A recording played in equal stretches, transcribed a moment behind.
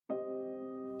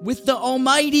with the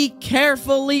Almighty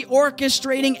carefully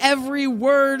orchestrating every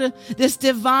word, this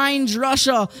divine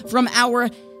drasha from our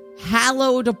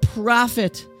hallowed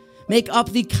prophet make up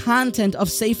the content of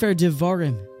Sefer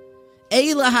Devarim.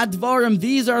 Eila hadvarim,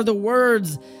 these are the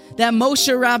words that Moshe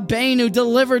Rabbeinu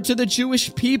delivered to the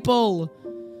Jewish people.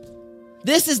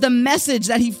 This is the message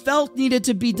that he felt needed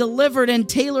to be delivered and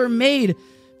tailor-made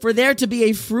for there to be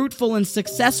a fruitful and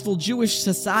successful Jewish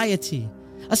society.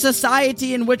 A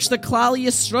society in which the Klal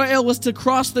Yisrael was to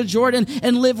cross the Jordan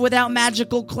and live without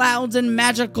magical clouds and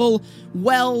magical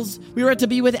wells. We were to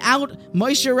be without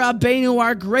Moshe Rabbeinu,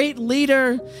 our great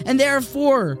leader. And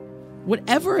therefore,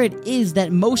 whatever it is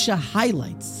that Moshe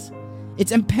highlights,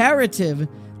 it's imperative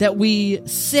that we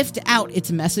sift out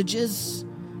its messages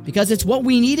because it's what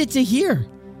we needed to hear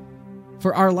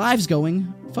for our lives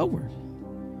going forward.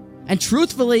 And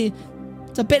truthfully,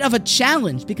 it's a bit of a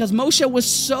challenge because Moshe was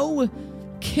so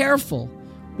careful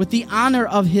with the honor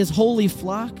of his holy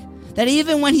flock that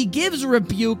even when he gives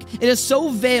rebuke, it is so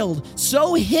veiled,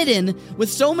 so hidden,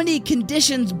 with so many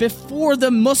conditions before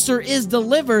the Musar is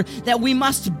delivered that we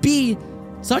must be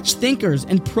such thinkers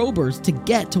and probers to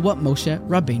get to what Moshe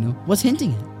Rabbeinu was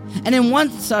hinting at. And in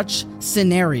one such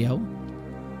scenario,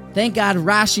 thank God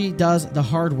Rashi does the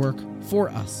hard work for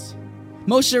us.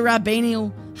 Moshe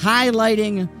Rabbeinu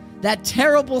highlighting that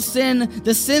terrible sin,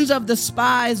 the sins of the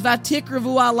spies,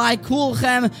 Vatikrevu alai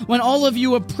kulchem, when all of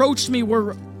you approached me,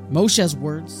 were Moshe's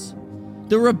words.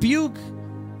 The rebuke,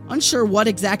 unsure what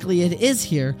exactly it is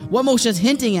here, what Moshe's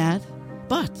hinting at,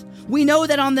 but we know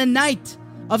that on the night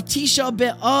of Tisha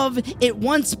B'Av, it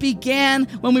once began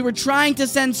when we were trying to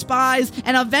send spies,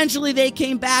 and eventually they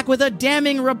came back with a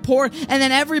damning report, and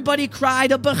then everybody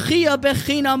cried, a bechia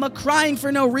bechinam, a crying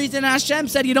for no reason. And Hashem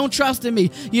said, you don't trust in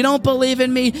me, you don't believe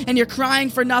in me, and you're crying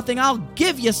for nothing. I'll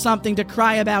give you something to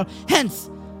cry about. Hence,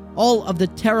 all of the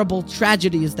terrible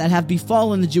tragedies that have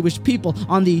befallen the Jewish people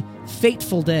on the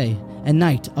fateful day and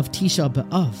night of Tisha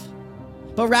B'Av.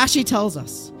 But Rashi tells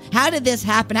us, how did this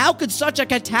happen? How could such a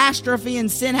catastrophe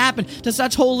and sin happen to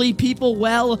such holy people?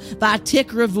 Well,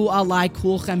 Vatikrevu alai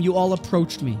kulchem, you all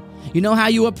approached me. You know how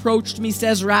you approached me,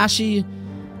 says Rashi?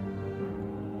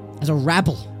 As a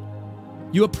rabble.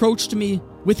 You approached me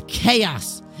with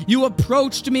chaos. You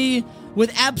approached me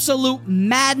with absolute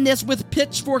madness, with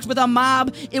pitchforks, with a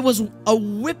mob. It was a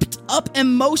whipped up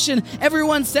emotion.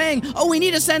 Everyone saying, oh, we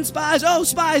need to send spies. Oh,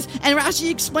 spies. And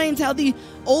Rashi explains how the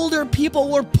older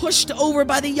people were pushed over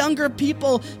by the younger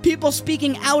people, people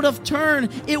speaking out of turn.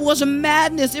 It was a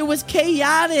madness. It was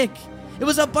chaotic. It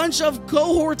was a bunch of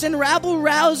cohorts and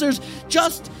rabble-rousers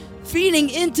just feeding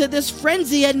into this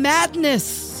frenzy and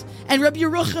madness. And Rabbi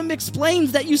Yerucham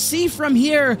explains that you see from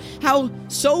here how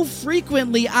so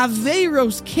frequently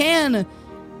Averos can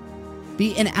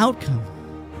be an outcome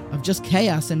of just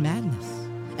chaos and madness.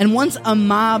 And once a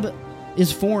mob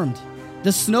is formed,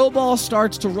 the snowball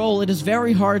starts to roll. It is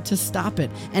very hard to stop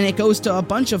it. And it goes to a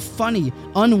bunch of funny,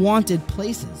 unwanted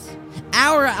places.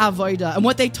 Our avodah, and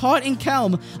what they taught in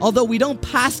Kelm, although we don't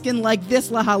paskin like this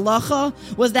lahalacha,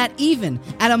 was that even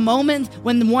at a moment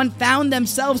when one found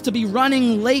themselves to be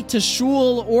running late to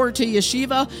shul or to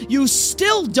yeshiva, you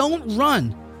still don't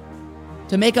run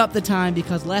to make up the time,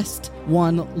 because lest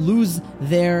one lose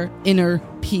their inner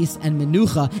peace and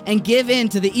menucha and give in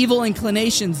to the evil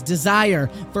inclinations' desire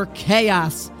for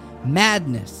chaos,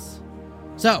 madness.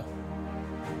 So,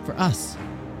 for us,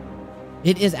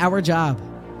 it is our job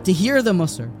to hear the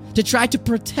Musar, to try to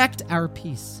protect our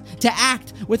peace, to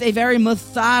act with a very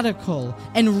methodical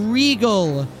and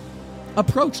regal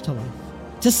approach to life,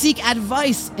 to seek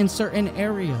advice in certain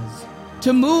areas,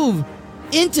 to move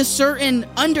into certain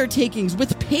undertakings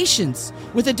with patience,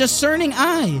 with a discerning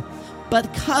eye.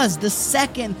 Because the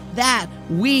second that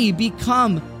we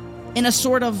become in a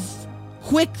sort of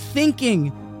quick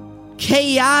thinking,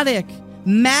 chaotic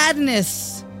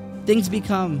madness, things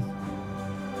become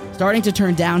starting to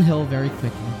turn downhill very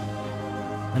quickly.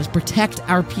 Let us protect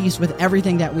our peace with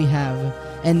everything that we have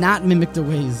and not mimic the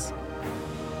ways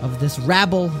of this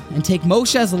rabble, and take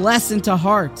Moshe's lesson to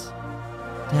heart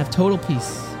to have total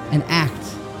peace and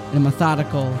act in a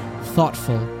methodical,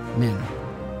 thoughtful manner.